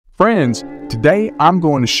Friends, today I'm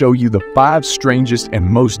going to show you the 5 strangest and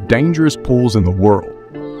most dangerous pools in the world.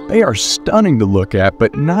 They are stunning to look at,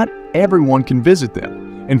 but not everyone can visit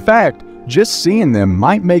them. In fact, just seeing them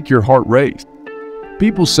might make your heart race.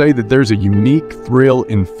 People say that there's a unique thrill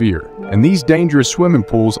in fear, and these dangerous swimming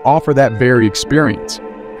pools offer that very experience.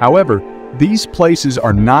 However, these places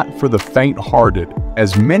are not for the faint-hearted,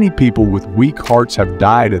 as many people with weak hearts have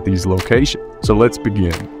died at these locations. So let's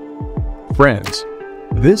begin. Friends,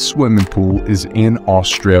 this swimming pool is in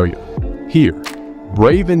Australia. Here,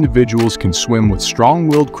 brave individuals can swim with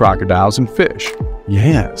strong-willed crocodiles and fish.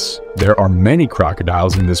 Yes, there are many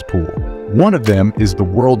crocodiles in this pool. One of them is the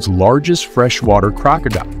world's largest freshwater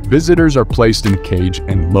crocodile. Visitors are placed in a cage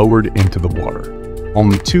and lowered into the water.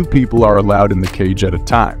 Only 2 people are allowed in the cage at a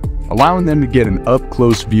time, allowing them to get an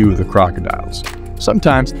up-close view of the crocodiles.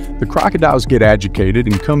 Sometimes, the crocodiles get agitated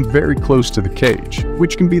and come very close to the cage,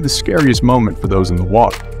 which can be the scariest moment for those in the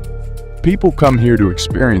water. People come here to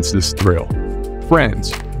experience this thrill.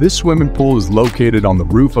 Friends, this swimming pool is located on the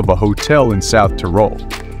roof of a hotel in South Tyrol,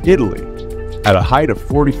 Italy. At a height of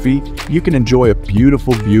 40 feet, you can enjoy a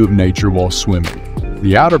beautiful view of nature while swimming.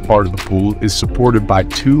 The outer part of the pool is supported by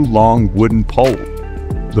 2 long wooden poles.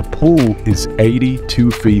 The pool is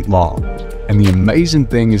 82 feet long, and the amazing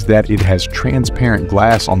thing is that it has transparent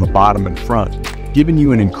glass on the bottom and front, giving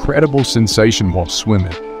you an incredible sensation while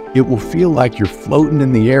swimming. It will feel like you're floating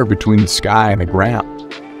in the air between the sky and the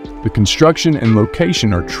ground. The construction and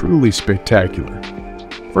location are truly spectacular.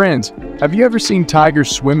 Friends, have you ever seen tigers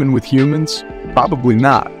swimming with humans? Probably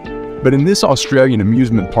not. But in this Australian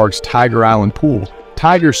amusement park's Tiger Island pool,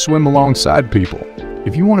 tigers swim alongside people.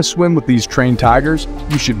 If you want to swim with these trained tigers,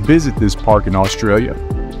 you should visit this park in Australia.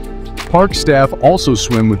 Park staff also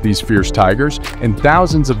swim with these fierce tigers, and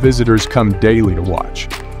thousands of visitors come daily to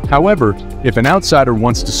watch. However, if an outsider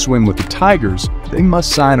wants to swim with the tigers, they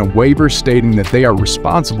must sign a waiver stating that they are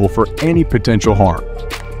responsible for any potential harm.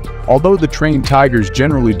 Although the trained tigers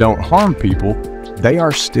generally don't harm people, they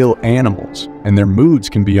are still animals, and their moods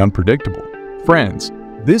can be unpredictable. Friends,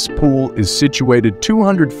 this pool is situated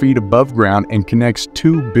 200 feet above ground and connects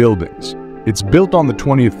 2 buildings. It's built on the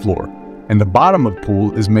 20th floor, and the bottom of the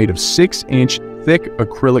pool is made of 6-inch thick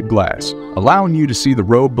acrylic glass, allowing you to see the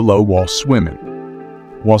road below while swimming.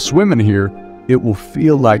 While swimming here, it will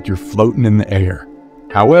feel like you're floating in the air.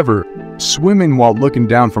 However, swimming while looking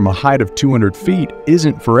down from a height of 200 feet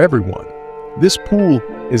isn't for everyone. This pool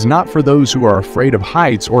is not for those who are afraid of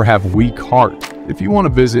heights or have weak hearts. If you want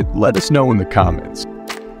to visit, let us know in the comments.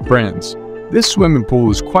 Friends, this swimming pool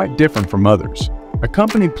is quite different from others. A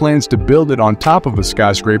company plans to build it on top of a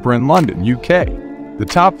skyscraper in London, UK. The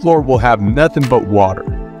top floor will have nothing but water,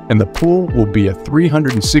 and the pool will be a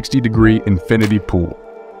 360-degree infinity pool.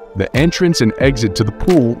 The entrance and exit to the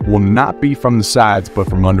pool will not be from the sides but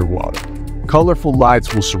from underwater. Colorful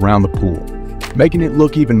lights will surround the pool, making it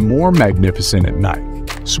look even more magnificent at night.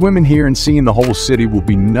 Swimming here and seeing the whole city will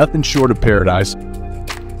be nothing short of paradise.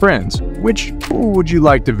 Friends, which pool would you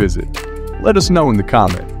like to visit? Let us know in the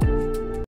comments.